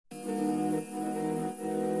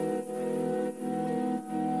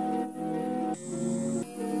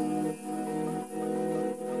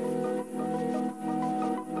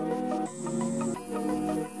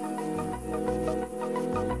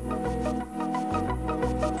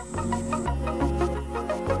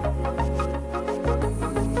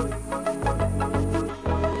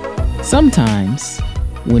Sometimes,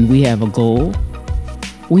 when we have a goal,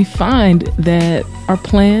 we find that our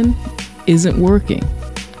plan isn't working.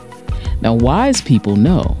 Now, wise people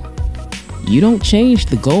know you don't change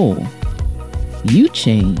the goal, you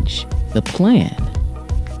change the plan.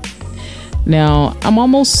 Now, I'm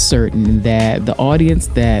almost certain that the audience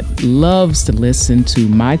that loves to listen to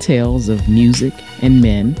my tales of music and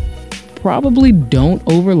men probably don't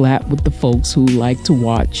overlap with the folks who like to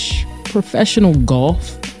watch professional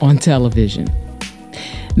golf on television.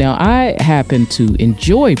 Now, I happen to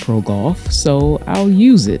enjoy pro golf, so I'll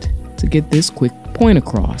use it to get this quick point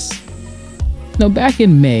across. Now, back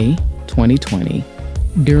in May 2020,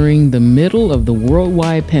 during the middle of the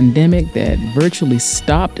worldwide pandemic that virtually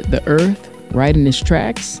stopped the earth right in its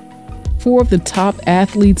tracks, 4 of the top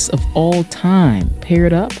athletes of all time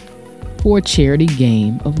paired up for a charity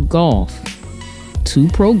game of golf. 2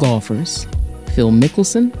 pro golfers, Phil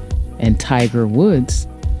Mickelson and Tiger Woods,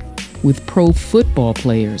 with pro football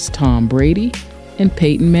players Tom Brady and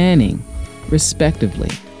Peyton Manning, respectively.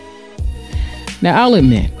 Now, I'll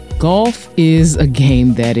admit, golf is a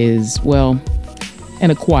game that is, well, an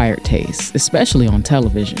acquired taste, especially on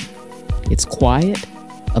television. It's quiet,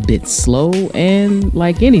 a bit slow, and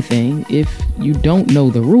like anything, if you don't know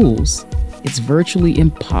the rules, it's virtually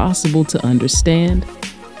impossible to understand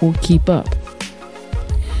or keep up.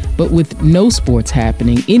 But with no sports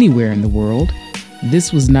happening anywhere in the world,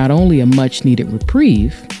 this was not only a much-needed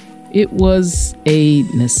reprieve, it was a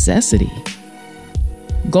necessity.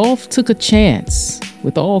 Golf took a chance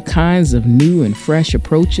with all kinds of new and fresh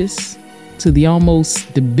approaches to the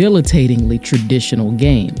almost debilitatingly traditional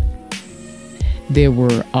game. There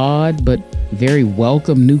were odd but very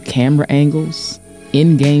welcome new camera angles,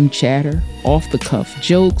 in-game chatter, off-the-cuff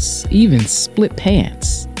jokes, even split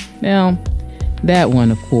pants. Now, that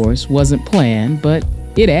one, of course, wasn't planned, but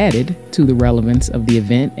it added to the relevance of the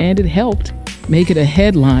event, and it helped make it a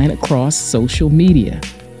headline across social media.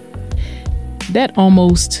 That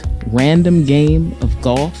almost random game of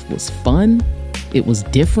golf was fun, it was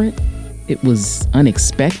different, it was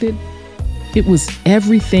unexpected, it was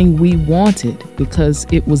everything we wanted because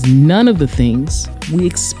it was none of the things we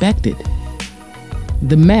expected.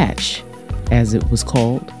 The match, as it was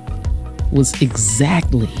called, was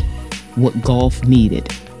exactly what golf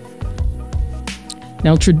needed.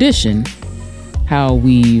 Now, tradition, how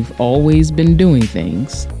we've always been doing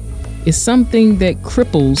things, is something that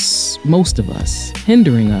cripples most of us,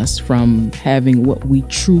 hindering us from having what we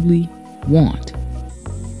truly want.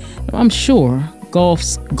 Now, I'm sure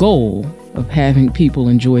golf's goal of having people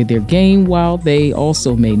enjoy their game while they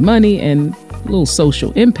also made money and a little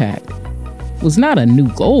social impact was not a new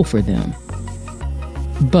goal for them.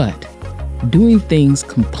 But doing things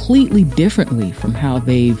completely differently from how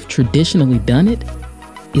they've traditionally done it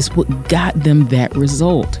is what got them that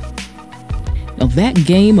result. Now, that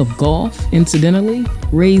game of golf, incidentally,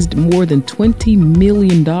 raised more than $20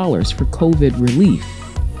 million for COVID relief.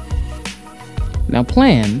 Now,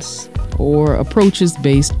 plans or approaches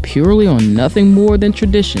based purely on nothing more than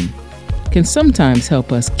tradition can sometimes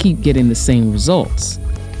help us keep getting the same results.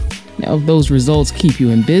 Now, if those results keep you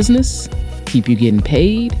in business, keep you getting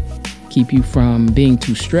paid, keep you from being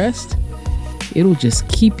too stressed, it'll just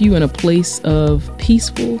keep you in a place of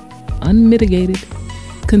peaceful, unmitigated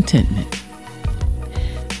contentment.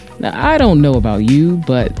 Now, I don't know about you,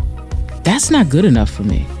 but that's not good enough for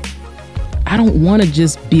me. I don't want to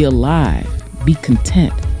just be alive, be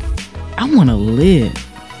content. I want to live.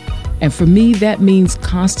 And for me, that means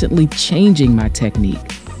constantly changing my technique,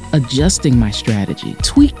 adjusting my strategy,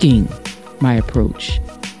 tweaking my approach,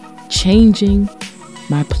 changing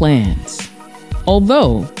my plans.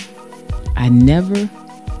 Although I never,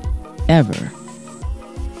 ever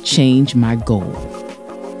change my goal.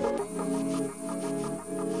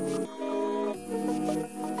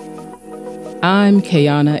 I'm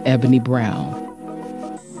Kayana Ebony Brown,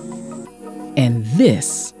 and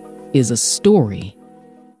this is a story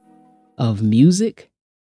of music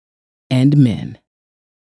and men.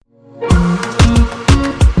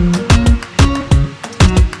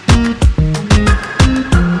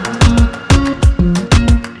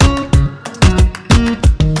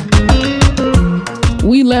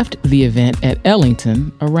 We left the event at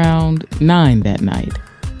Ellington around 9 that night.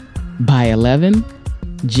 By 11,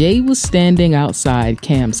 Jay was standing outside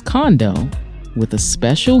Cam's condo with a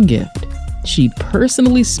special gift she'd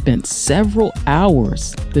personally spent several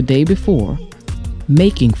hours the day before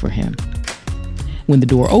making for him. When the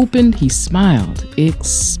door opened, he smiled,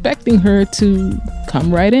 expecting her to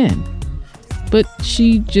come right in. But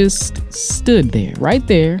she just stood there, right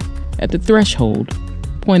there at the threshold,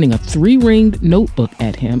 pointing a 3-ringed notebook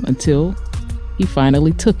at him until he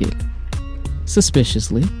finally took it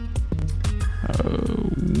suspiciously.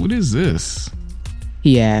 What is this?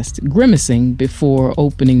 He asked, grimacing before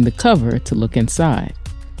opening the cover to look inside.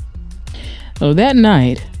 So that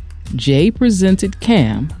night, Jay presented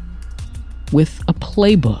Cam with a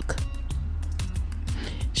playbook.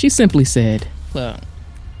 She simply said, "Look,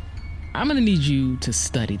 I'm gonna need you to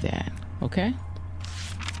study that, okay?"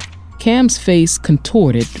 Cam's face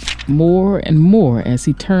contorted more and more as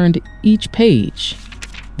he turned each page.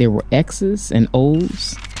 There were X's and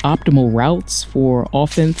O's, optimal routes for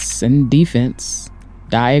offense and defense,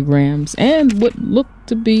 diagrams, and what looked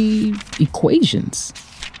to be equations.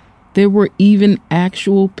 There were even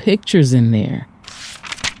actual pictures in there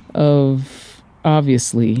of,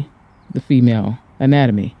 obviously, the female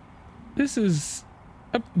anatomy. This is...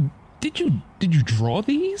 Did you draw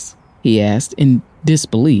these? He asked in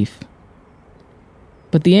disbelief.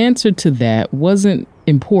 But the answer to that wasn't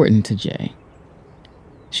important to Jay.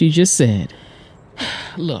 She just said,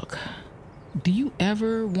 "Look, do you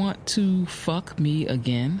ever want to fuck me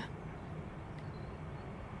again?"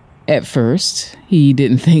 At first, he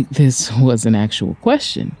didn't think this was an actual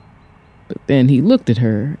question. But then he looked at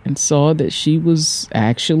her and saw that she was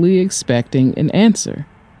actually expecting an answer.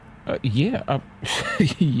 Yeah,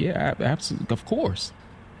 absolutely, of course.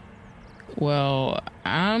 Well,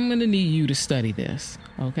 I'm going to need you to study this,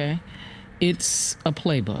 okay? It's a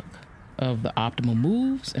playbook of the optimal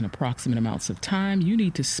moves and approximate amounts of time you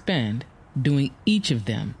need to spend doing each of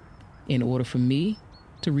them in order for me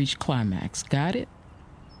to reach climax. Got it?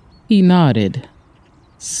 He nodded,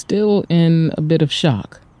 still in a bit of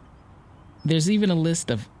shock. There's even a list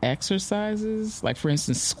of exercises, like for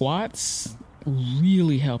instance, squats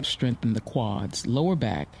really help strengthen the quads, lower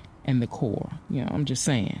back, and the core. I'm just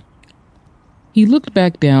saying. He looked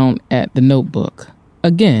back down at the notebook,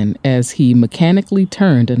 again as he mechanically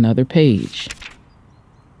turned another page.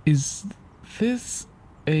 Is this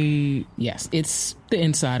a... Yes, it's the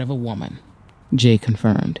inside of a woman, Jay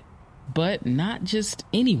confirmed. But not just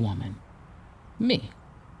any woman. Me.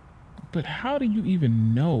 But how do you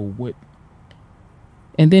even know what...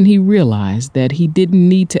 And then he realized that he didn't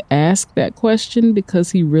need to ask that question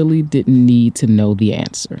because he really didn't need to know the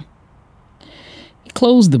answer. He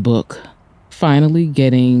closed the book, finally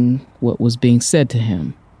getting what was being said to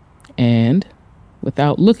him. And,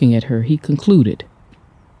 without looking at her, he concluded.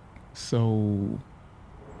 So,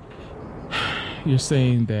 you're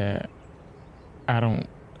saying that I don't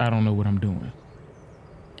know what I'm doing?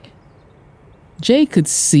 Jay could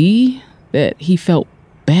see that he felt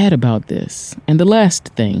bad about this, and the last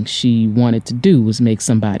thing she wanted to do was make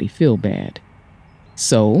somebody feel bad.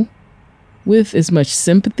 So, with as much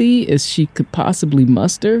sympathy as she could possibly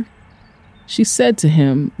muster, she said to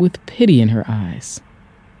him with pity in her eyes,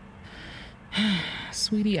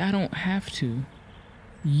 "Sweetie, I don't have to.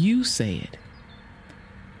 You say it.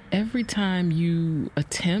 Every time you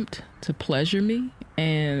attempt to pleasure me,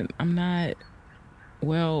 and I'm not,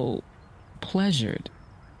 pleasured."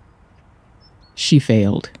 She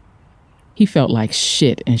failed. He felt like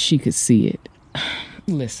shit, and she could see it.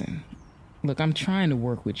 Listen, look, I'm trying to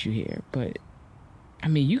work with you here, but,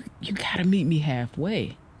 you gotta meet me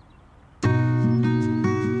halfway.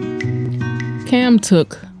 Cam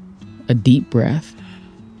took a deep breath,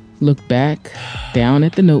 looked back down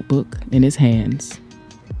at the notebook in his hands,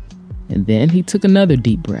 and then he took another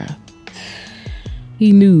deep breath.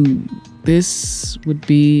 He knew this would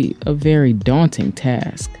be a very daunting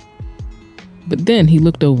task. But then he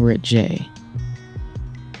looked over at Jay.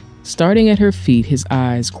 Starting at her feet, his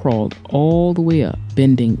eyes crawled all the way up,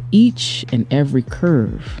 bending each and every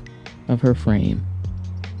curve of her frame.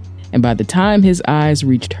 And by the time his eyes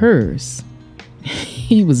reached hers,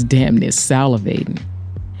 he was damn near salivating.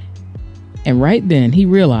 And right then he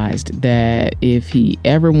realized that if he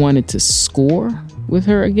ever wanted to score with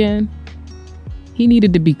her again, he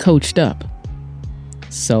needed to be coached up.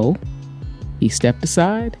 So he stepped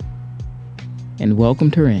aside and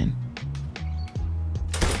welcomed her in.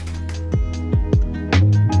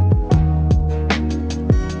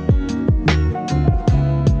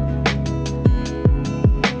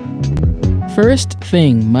 First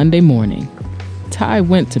thing Monday morning, Ty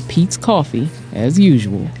went to Pete's Coffee, as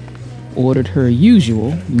usual, ordered her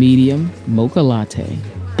usual medium mocha latte,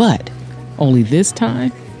 but only this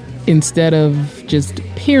time, instead of just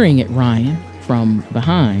peering at Ryan from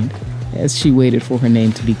behind as she waited for her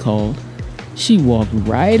name to be called, she walked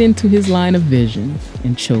right into his line of vision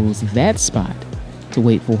and chose that spot to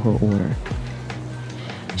wait for her order.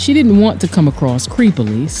 She didn't want to come across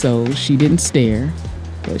creepily, so she didn't stare,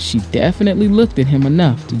 but she definitely looked at him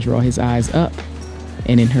enough to draw his eyes up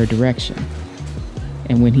and in her direction.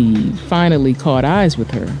 And when he finally caught eyes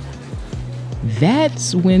with her,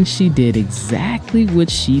 That's when she did exactly what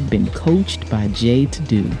she'd been coached by Jay to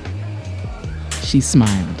do. She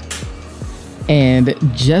smiled. And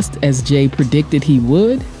just as Jay predicted he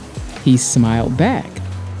would, he smiled back.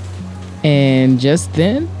 And just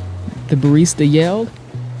then, the barista yelled,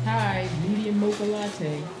 "Hi, medium mocha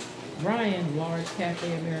latte. Ryan, large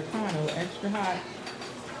cafe Americano, extra hot."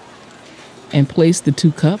 And placed the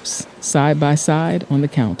 2 cups side by side on the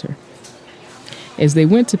counter. As they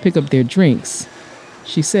went to pick up their drinks,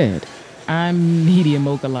 she said, "I'm medium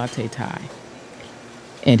mocha latte Ty."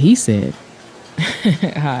 And he said,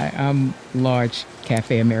 "Hi, I'm large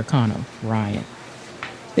cafe Americano, Ryan."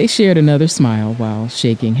 They shared another smile while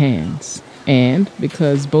shaking hands. And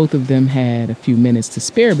because both of them had a few minutes to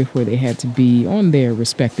spare before they had to be on their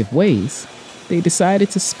respective ways, they decided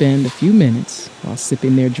to spend a few minutes while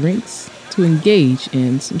sipping their drinks to engage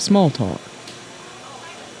in some small talk.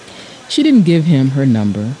 She didn't give him her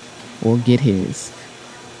number or get his.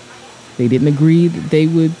 They didn't agree that they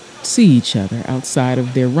would see each other outside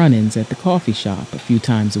of their run-ins at the coffee shop a few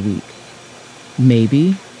times a week.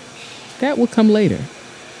 Maybe that would come later.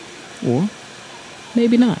 Or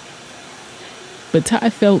maybe not. But Ty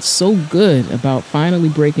felt so good about finally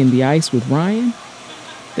breaking the ice with Ryan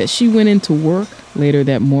that she went into work later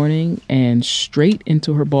that morning and straight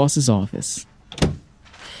into her boss's office.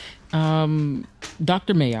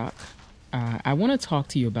 Dr. Mayock, I want to talk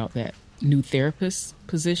to you about that new therapist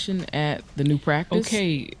position at the new practice.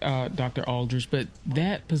 Okay, Dr. Aldridge, but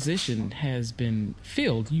that position has been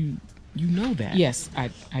filled. You know that. Yes,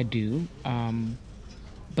 I do.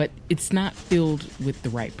 But it's not filled with the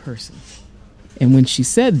right person. And when she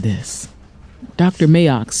said this, Dr.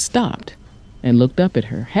 Mayock stopped and looked up at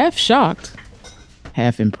her, half shocked,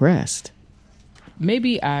 half impressed.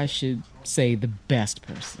 Maybe I should say the best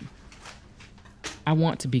person. I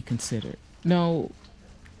want to be considered. No,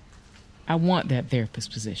 I want that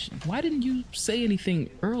therapist position. Why didn't you say anything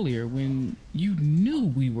earlier when you knew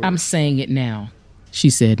we were... I'm saying it now, she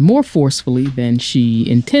said more forcefully than she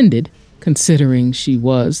intended, considering she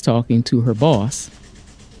was talking to her boss.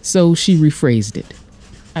 So she rephrased it.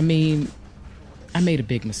 I mean, I made a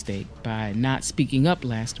big mistake by not speaking up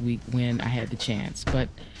last week when I had the chance. But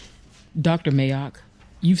Dr. Mayock,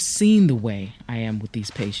 you've seen the way I am with these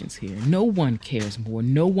patients here. No one cares more.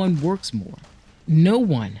 No one works more. No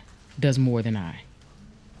one does more than I.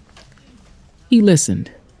 He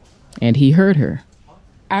listened, and he heard her.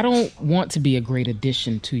 I don't want to be a great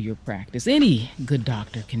addition to your practice. Any good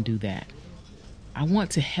doctor can do that. I want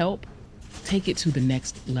to help take it to the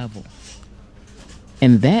next level.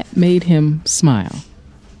 And that made him smile.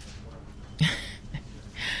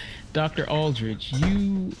 Dr. Aldridge,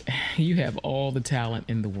 you have all the talent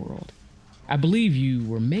in the world. I believe you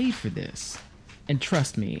were made for this. And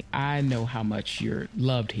trust me, I know how much you're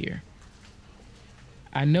loved here.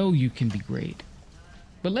 I know you can be great.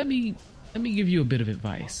 But let me give you a bit of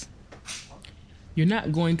advice. You're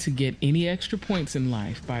not going to get any extra points in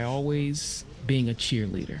life by always being a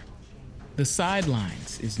cheerleader. The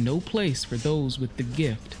sidelines is no place for those with the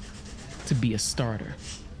gift to be a starter.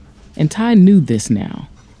 And Ty knew this now.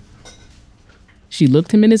 She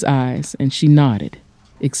looked him in his eyes and she nodded,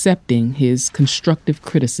 accepting his constructive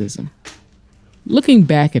criticism. Looking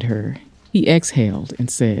back at her, he exhaled and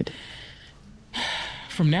said,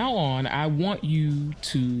 "From now on, I want you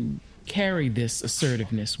to carry this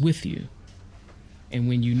assertiveness with you. And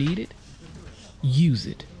when you need it, use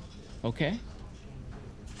it. Okay?"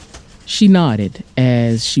 She nodded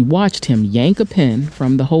as she watched him yank a pen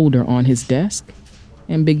from the holder on his desk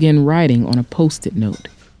and begin writing on a Post-it note.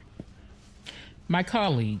 "My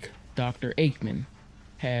colleague, Dr. Aikman,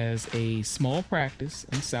 has a small practice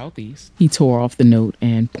in Southeast." He tore off the note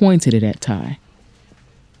and pointed it at Ty.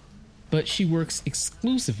 "But she works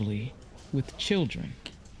exclusively with children."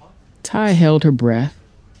 Ty held her breath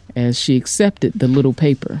as she accepted the little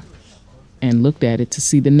paper and looked at it to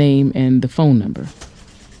see the name and the phone number.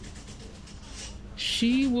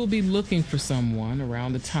 "She will be looking for someone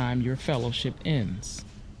around the time your fellowship ends.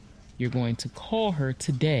 You're going to call her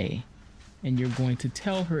today, and you're going to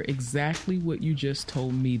tell her exactly what you just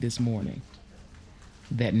told me this morning,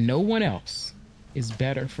 that no one else is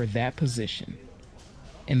better for that position,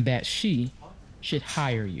 and that she should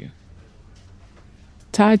hire you."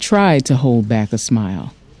 Ty tried to hold back a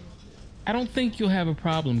smile. "I don't think you'll have a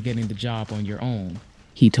problem getting the job on your own,"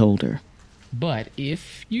 he told her. "But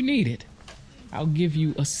if you need it, I'll give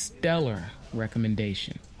you a stellar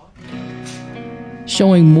recommendation."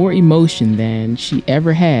 Showing more emotion than she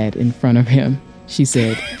ever had in front of him, she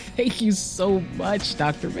said, "Thank you so much,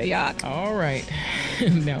 Dr. Mayock." "All right,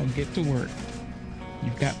 now get to work.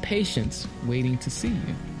 You've got patients waiting to see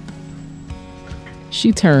you."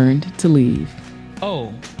 She turned to leave.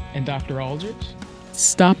 Oh, and Dr. Aldrich?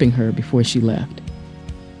 Stopping her before she left.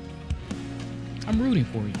 I'm rooting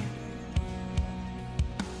for you.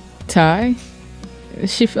 Ty,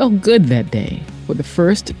 she felt good that day for the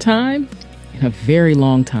first time in a very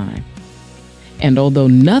long time. And although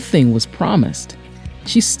nothing was promised,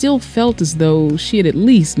 she still felt as though she had at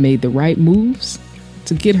least made the right moves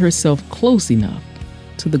to get herself close enough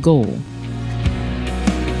to the goal.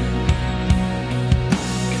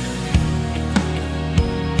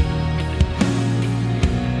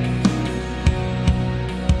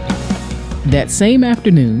 That same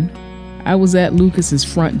afternoon, I was at Lucas's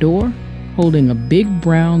front door holding a big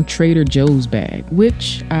brown Trader Joe's bag,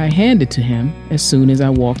 which I handed to him as soon as I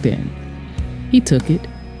walked in. He took it,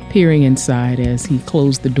 peering inside as he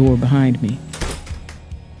closed the door behind me.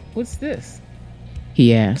 What's this?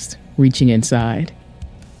 He asked, reaching inside.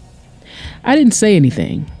 I didn't say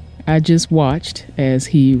anything. I just watched as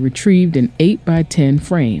he retrieved an 8x10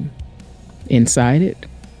 frame. Inside it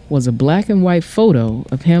was a black and white photo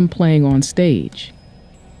of him playing on stage.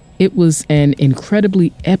 It was an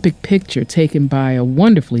incredibly epic picture taken by a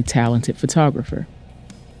wonderfully talented photographer.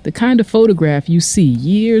 The kind of photograph you see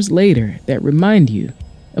years later that remind you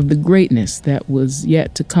of the greatness that was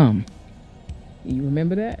yet to come. You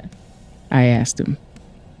remember that? I asked him.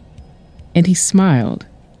 And he smiled,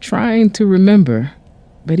 trying to remember,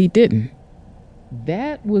 but he didn't.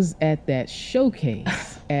 That was at that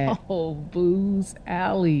showcase at Blues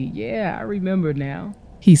Alley. Yeah, I remember now.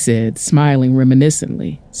 He said, smiling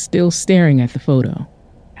reminiscently, still staring at the photo.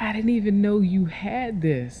 I didn't even know you had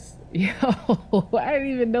this. Yo, I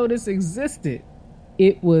didn't even know this existed.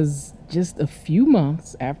 It was just a few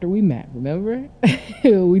months after we met, remember?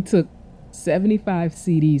 We took 75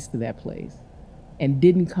 CDs to that place and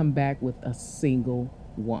didn't come back with a single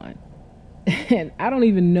one. And I don't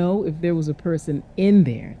even know if there was a person in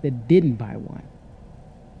there that didn't buy one.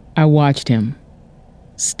 I watched him,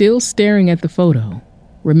 still staring at the photo,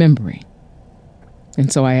 remembering.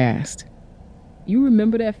 And so I asked, "You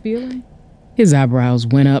remember that feeling?" His eyebrows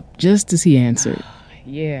went up just as he answered.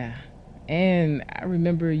 Yeah, and I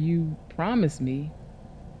remember you promised me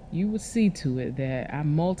you would see to it that I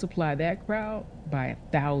multiply that crowd by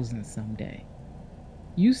 1,000 someday.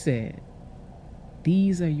 You said,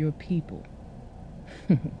 "These are your people."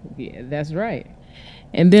 Yeah, that's right.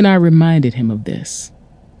 And then I reminded him of this.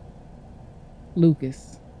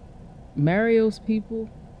 Lucas, Mario's people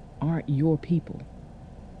aren't your people.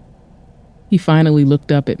 He finally looked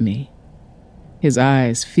up at me, his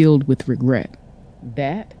eyes filled with regret.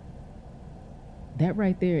 That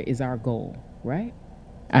right there is our goal, right?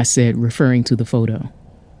 I said, referring to the photo.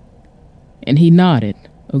 And he nodded,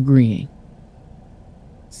 agreeing.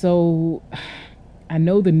 So, I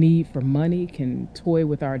know the need for money can toy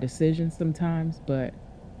with our decisions sometimes, but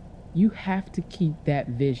you have to keep that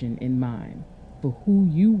vision in mind for who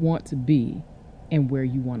you want to be and where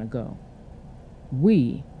you want to go.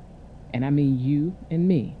 We, and I mean you and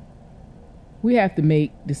me, we have to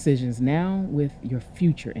make decisions now with your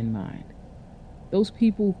future in mind. Those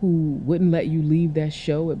people who wouldn't let you leave that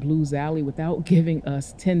show at Blues Alley without giving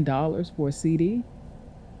us $10 for a CD,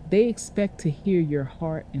 they expect to hear your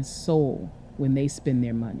heart and soul when they spend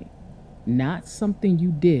their money, not something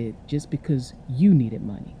you did just because you needed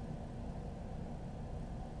money.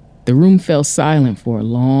 The room fell silent for a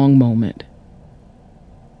long moment.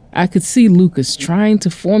 I could see Lucas trying to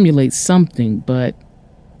formulate something, but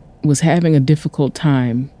was having a difficult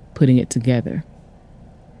time putting it together.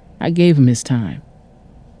 I gave him his time.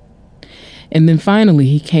 And then finally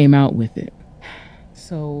he came out with it.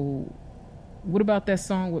 So, what about that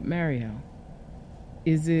song with Mario?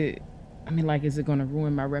 Is it going to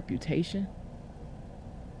ruin my reputation?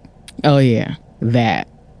 Oh yeah, that.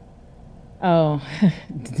 Oh,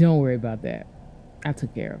 don't worry about that. I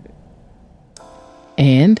took care of it.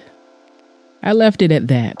 And I left it at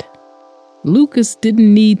that. Lucas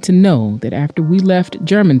didn't need to know that after we left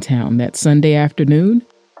Germantown that Sunday afternoon,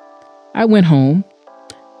 I went home,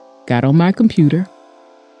 got on my computer,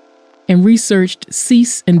 and researched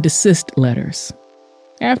cease and desist letters.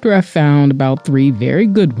 After I found about 3 very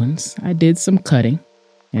good ones, I did some cutting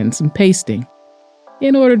and some pasting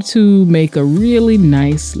in order to make a really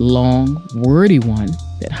nice, long, wordy one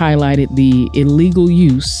that highlighted the illegal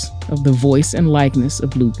use of the voice and likeness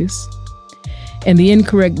of Lucas and the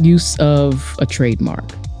incorrect use of a trademark.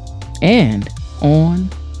 And on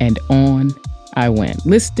I went,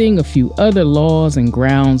 listing a few other laws and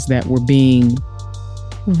grounds that were being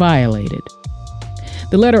violated.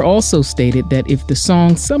 The letter also stated that if the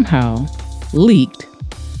song somehow leaked,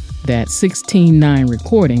 that 16:9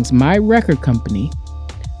 Recordings, my record company,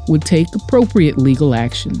 would take appropriate legal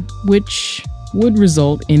action, which would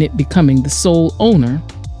result in it becoming the sole owner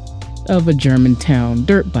of a Germantown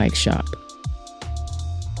dirt bike shop.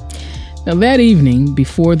 Now, that evening,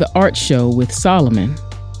 before the art show with Solomon,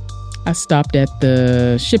 I stopped at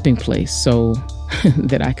the shipping place so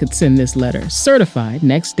that I could send this letter, certified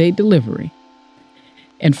next day delivery.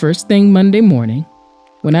 And first thing Monday morning,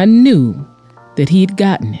 when I knew that he'd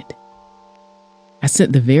gotten it, I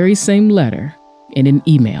sent the very same letter in an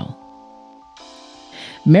email.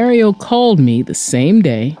 Mario called me the same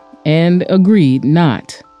day and agreed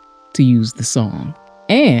not to use the song.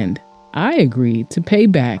 And I agreed to pay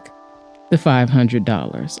back the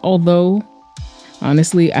 $500, although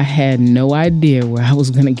honestly, I had no idea where I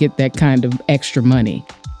was going to get that kind of extra money.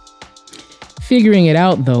 Figuring it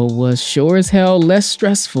out, though, was sure as hell less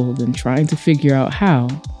stressful than trying to figure out how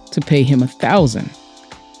to pay him $1,000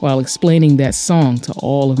 while explaining that song to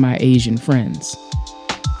all of my Asian friends.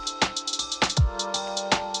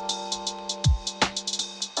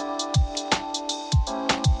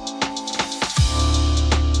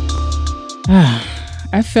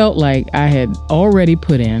 I felt like I had already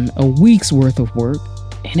put in a week's worth of work,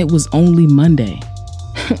 and it was only Monday.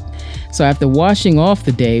 So after washing off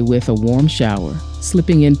the day with a warm shower,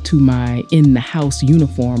 slipping into my in-the-house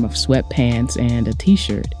uniform of sweatpants and a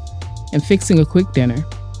t-shirt, and fixing a quick dinner,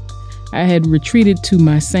 I had retreated to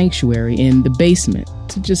my sanctuary in the basement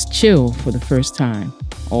to just chill for the first time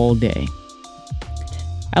all day.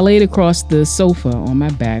 I laid across the sofa on my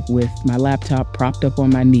back with my laptop propped up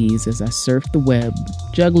on my knees as I surfed the web,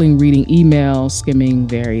 juggling reading emails, skimming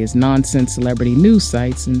various nonsense celebrity news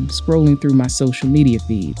sites, and scrolling through my social media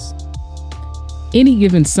feeds. Any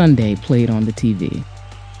Given Sunday played on the TV.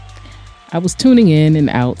 I was tuning in and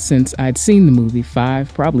out since I'd seen the movie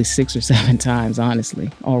 5, probably 6 or 7 times, honestly,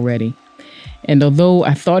 already. And although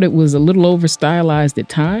I thought it was a little over-stylized at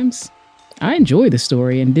times, I enjoyed the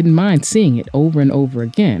story and didn't mind seeing it over and over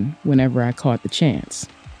again whenever I caught the chance.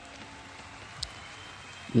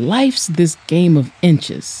 Life's this game of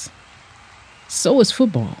inches. So is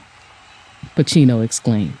football, Pacino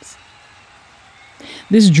exclaims.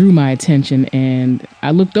 This drew my attention, and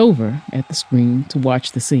I looked over at the screen to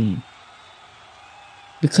watch the scene.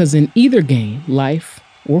 Because in either game, life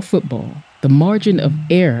or football, the margin of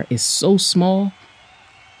error is so small.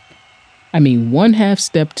 I mean, one half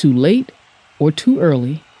step too late or too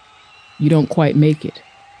early, you don't quite make it.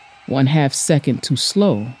 1/2 second too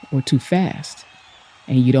slow or too fast,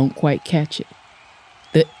 and you don't quite catch it.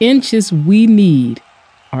 The inches we need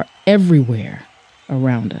are everywhere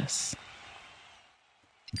around us.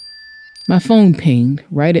 My phone pinged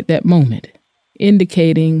right at that moment,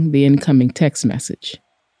 indicating the incoming text message.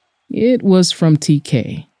 It was from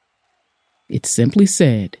TK. It simply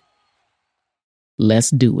said,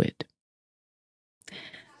 "Let's do it."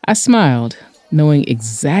 I smiled, knowing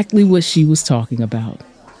exactly what she was talking about,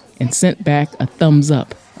 and sent back a thumbs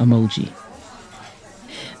up emoji.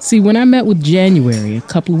 See, when I met with January a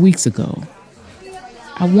couple of weeks ago,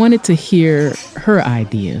 I wanted to hear her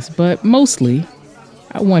ideas, but mostly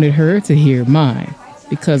I wanted her to hear mine,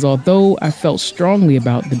 because although I felt strongly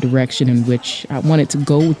about the direction in which I wanted to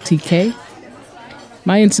go with TK,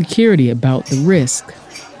 my insecurity about the risk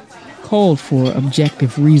called for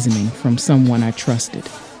objective reasoning from someone I trusted.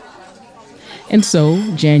 And so,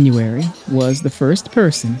 January was the first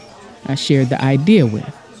person I shared the idea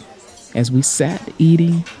with as we sat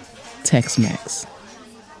eating Tex-Mex.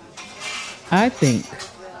 "I think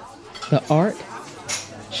the art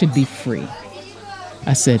should be free,"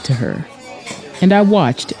 I said to her, and I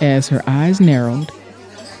watched as her eyes narrowed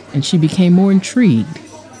and she became more intrigued,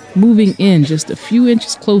 moving in just a few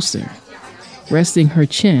inches closer, resting her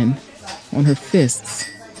chin on her fists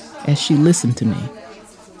as she listened to me.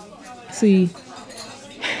 See,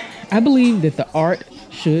 I believe that the art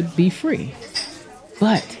should be free,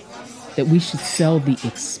 but that we should sell the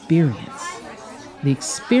experience. The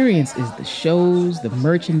experience is the shows, the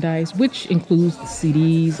merchandise, which includes the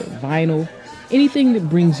CDs or vinyl. Anything that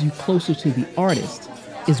brings you closer to the artist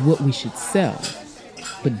is what we should sell.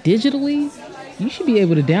 But digitally, you should be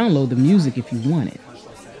able to download the music if you want it.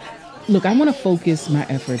 Look, I want to focus my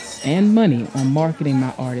efforts and money on marketing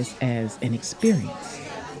my artist as an experience,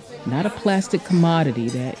 not a plastic commodity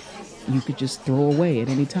that you could just throw away at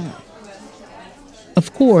any time.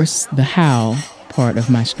 Of course, the how part of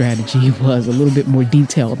my strategy was a little bit more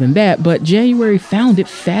detailed than that, but January found it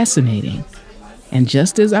fascinating. And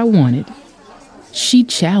just as I wanted, she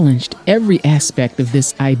challenged every aspect of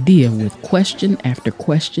this idea with question after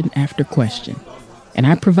question after question. And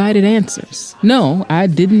I provided answers. No, I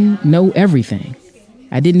didn't know everything.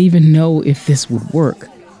 I didn't even know if this would work.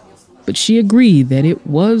 but she agreed that it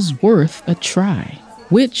was worth a try,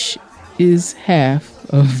 which is half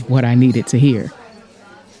of what I needed to hear.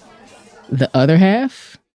 The other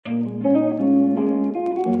half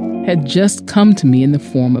had just come to me in the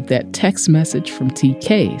form of that text message from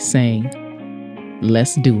TK saying,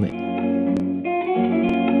 "Let's do it."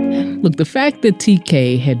 Look, the fact that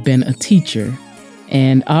TK had been a teacher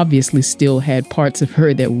and obviously still had parts of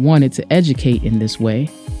her that wanted to educate in this way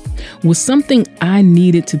was something I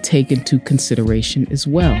needed to take into consideration as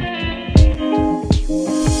well.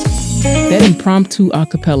 That impromptu a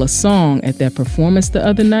cappella song at that performance the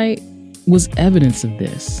other night was evidence of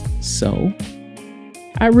this. So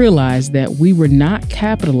I realized that we were not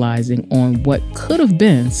capitalizing on what could have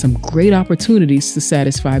been some great opportunities to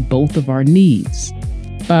satisfy both of our needs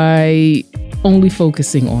by only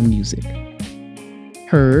focusing on music.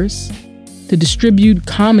 Hers, to distribute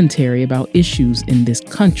commentary about issues in this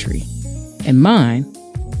country, and mine,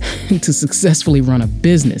 to successfully run a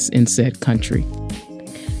business in said country.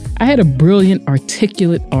 I had a brilliant,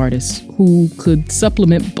 articulate artist who could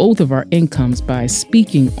supplement both of our incomes by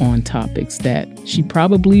speaking on topics that she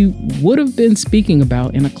probably would have been speaking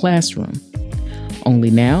about in a classroom.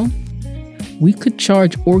 Only now, we could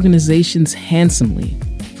charge organizations handsomely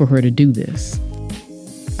for her to do this.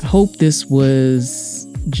 I hope this was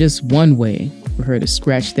just one way for her to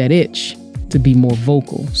scratch that itch to be more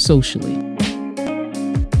vocal socially.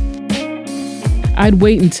 I'd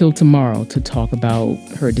wait until tomorrow to talk about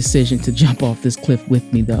her decision to jump off this cliff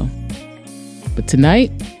with me, though. But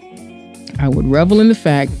tonight, I would revel in the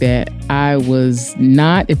fact that I was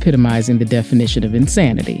not epitomizing the definition of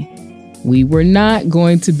insanity. We were not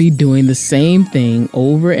going to be doing the same thing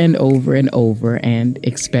over and over and over and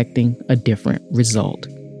expecting a different result.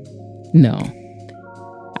 No.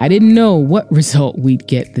 I didn't know what result we'd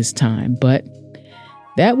get this time, but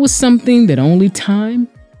that was something that only time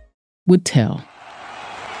would tell.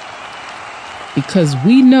 Because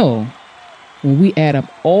we know when we add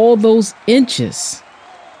up all those inches,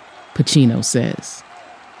 Pacino says,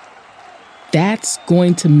 that's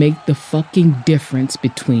going to make the fucking difference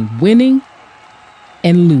between winning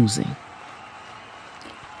and losing.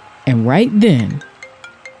 And right then,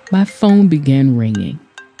 my phone began ringing.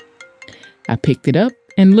 I picked it up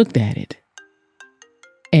and looked at it.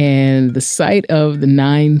 And the sight of the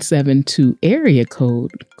 972 area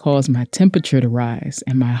code caused my temperature to rise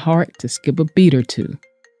and my heart to skip a beat or two.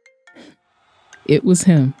 It was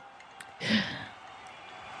him.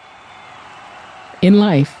 In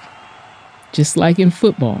life, just like in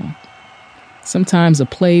football, sometimes a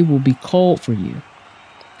play will be called for you.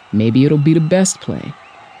 Maybe it'll be the best play.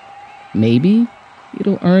 Maybe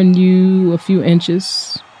it'll earn you a few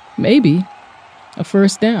inches. Maybe a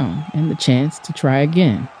first down and the chance to try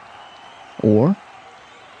again. Or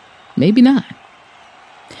maybe not.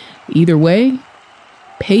 Either way,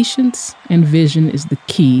 patience and vision is the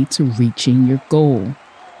key to reaching your goal.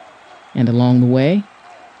 And along the way,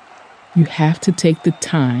 you have to take the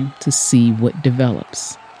time to see what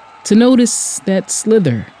develops, to notice that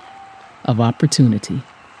slither of opportunity.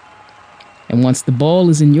 And once the ball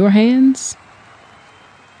is in your hands,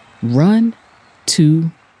 run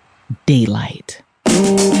to daylight.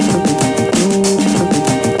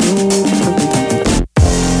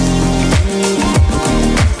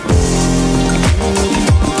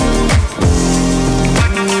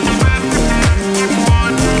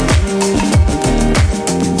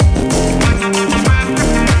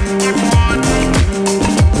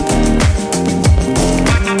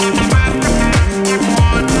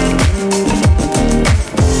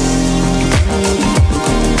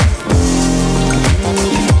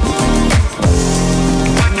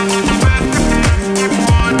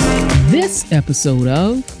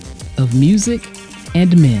 Episode of Music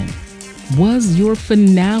and Men was your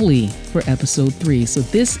finale for episode 3. So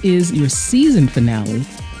this is your season finale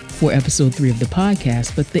for episode 3 of the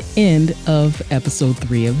podcast, but the end of episode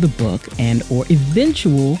 3 of the book and or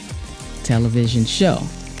eventual television show.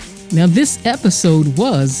 Now, this episode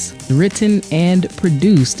was written and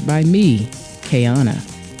produced by me, Kayana,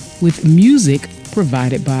 with music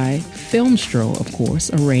provided by Filmstro, of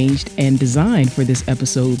course, arranged and designed for this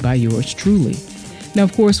episode by yours truly. Now,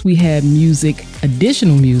 of course, we had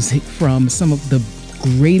additional music from some of the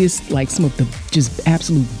greatest, some of the just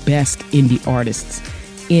absolute best indie artists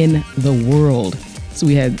in the world. So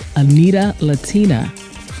we had Anita Latina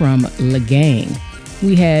from La Gang.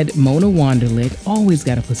 We had Mona Wonderlick. Always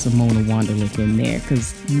got to put some Mona Wonderlick in there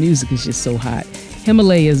because music is just so hot.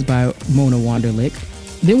 Himalayas by Mona Wonderlick.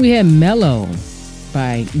 Then we had Mellow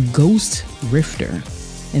by Ghost Rifter.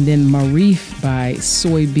 And then Marif by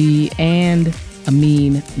Soy B and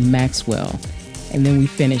Amin Maxwell. And then we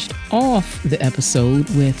finished off the episode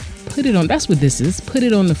with Put It On, that's what this is, Put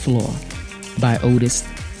It On the Floor by Otis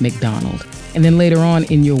McDonald. And then later on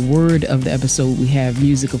in your word of the episode, we have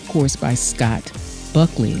music, of course, by Scott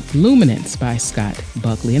Buckley, Luminance by Scott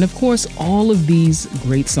Buckley. And of course, all of these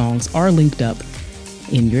great songs are linked up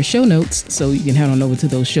in your show notes. So you can head on over to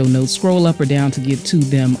those show notes, scroll up or down to get to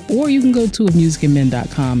them, or you can go to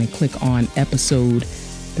musicandmen.com and click on episode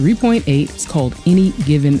 3.8. It's called Any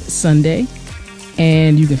Given Sunday.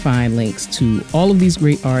 And you can find links to all of these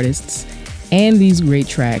great artists and these great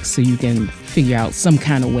tracks so you can figure out some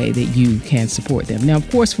kind of way that you can support them. Now,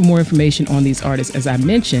 of course, for more information on these artists, as I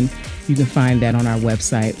mentioned, you can find that on our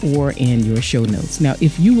website or in your show notes. Now,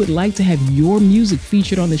 if you would like to have your music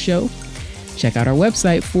featured on the show, check out our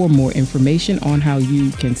website for more information on how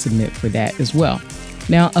you can submit for that as well.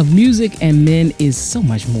 Now, Of Music and Men is so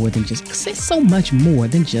much more than just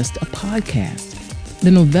a podcast. The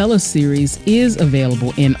novella series is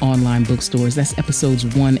available in online bookstores. That's episodes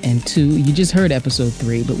 1 and 2. You just heard episode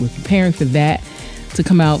 3, but we're preparing for that to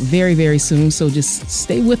come out very, very soon. So just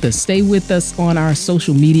stay with us. Stay with us on our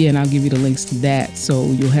social media, and I'll give you the links to that. So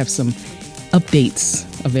you'll have some updates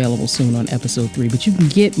available soon on episode 3. But you can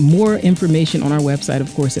get more information on our website,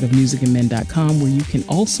 of course, at ofmusicandmen.com, where you can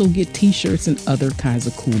also get t-shirts and other kinds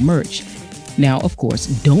of cool merch. Now, of course,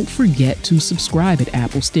 don't forget to subscribe at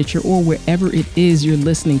Apple, Stitcher, or wherever it is you're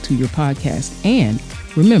listening to your podcast. And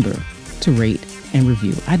remember to rate and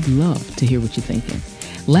review. I'd love to hear what you're thinking.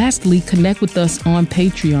 Lastly, connect with us on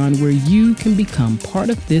Patreon, where you can become part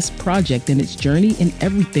of this project and its journey and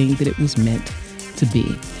everything that it was meant to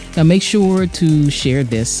be. Now, make sure to share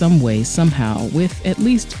this some way, somehow, with at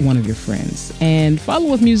least one of your friends. And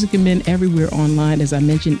follow Of Music and Men everywhere online. As I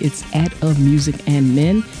mentioned, it's at Of Music and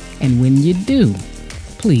Men. And when you do,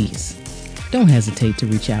 please don't hesitate to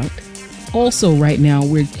reach out. Also, right now,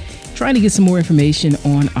 we're trying to get some more information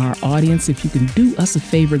on our audience. If you can do us a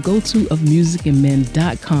favor, go to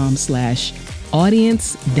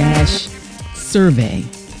ofmusicandmen.com/audience-survey.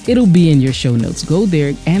 It'll be in your show notes. Go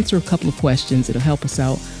there, answer a couple of questions. It'll help us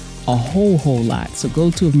out a whole lot. So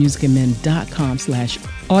go to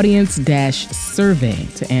ofmusicandmen.com/audience-survey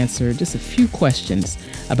to answer just a few questions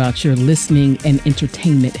about your listening and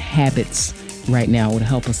entertainment habits right now. It would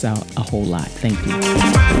help us out a whole lot. Thank you.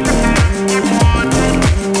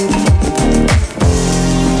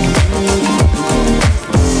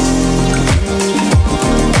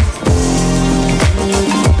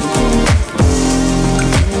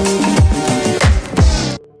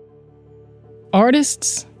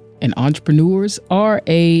 Artists and entrepreneurs are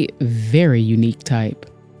a very unique type.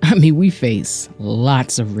 I mean, we face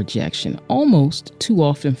lots of rejection, almost too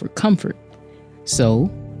often for comfort.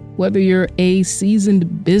 So, whether you're a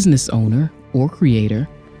seasoned business owner or creator,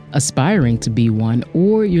 aspiring to be one,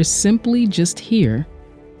 or you're simply just here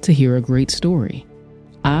to hear a great story,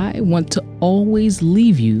 I want to always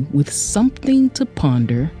leave you with something to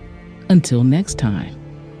ponder until next time.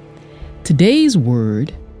 Today's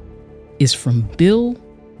word is from Bill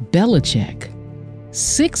Belichick,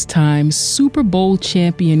 6-time Super Bowl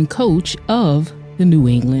champion coach of the New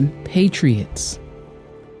England Patriots.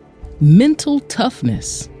 Mental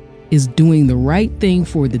toughness is doing the right thing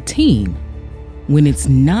for the team when it's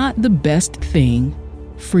not the best thing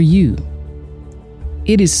for you.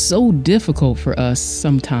 It is so difficult for us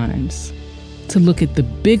sometimes to look at the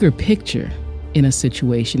bigger picture in a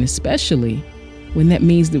situation, especially when that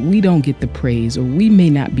means that we don't get the praise or we may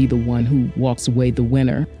not be the one who walks away the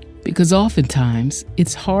winner, because oftentimes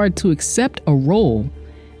it's hard to accept a role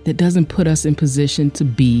that doesn't put us in position to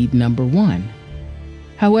be number one.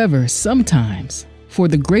 However, sometimes for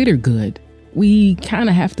the greater good, we kind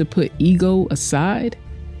of have to put ego aside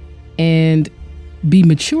and be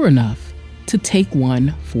mature enough to take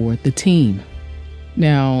one for the team.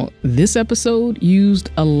 Now, this episode used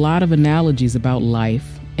a lot of analogies about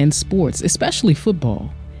life and sports, especially football.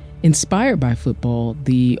 Inspired by football,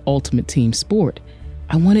 the ultimate team sport,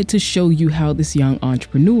 I wanted to show you how this young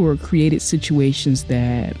entrepreneur created situations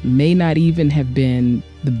that may not even have been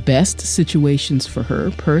the best situations for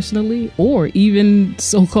her personally, or even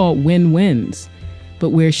so-called win-wins, but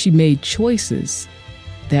where she made choices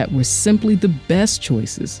that were simply the best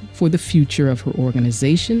choices for the future of her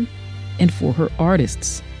organization and for her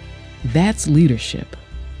artists. That's leadership.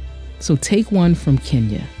 So take one from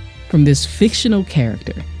Kenya, from this fictional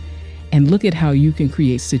character, and look at how you can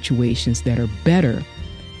create situations that are better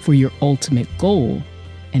for your ultimate goal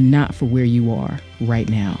and not for where you are right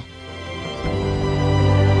now.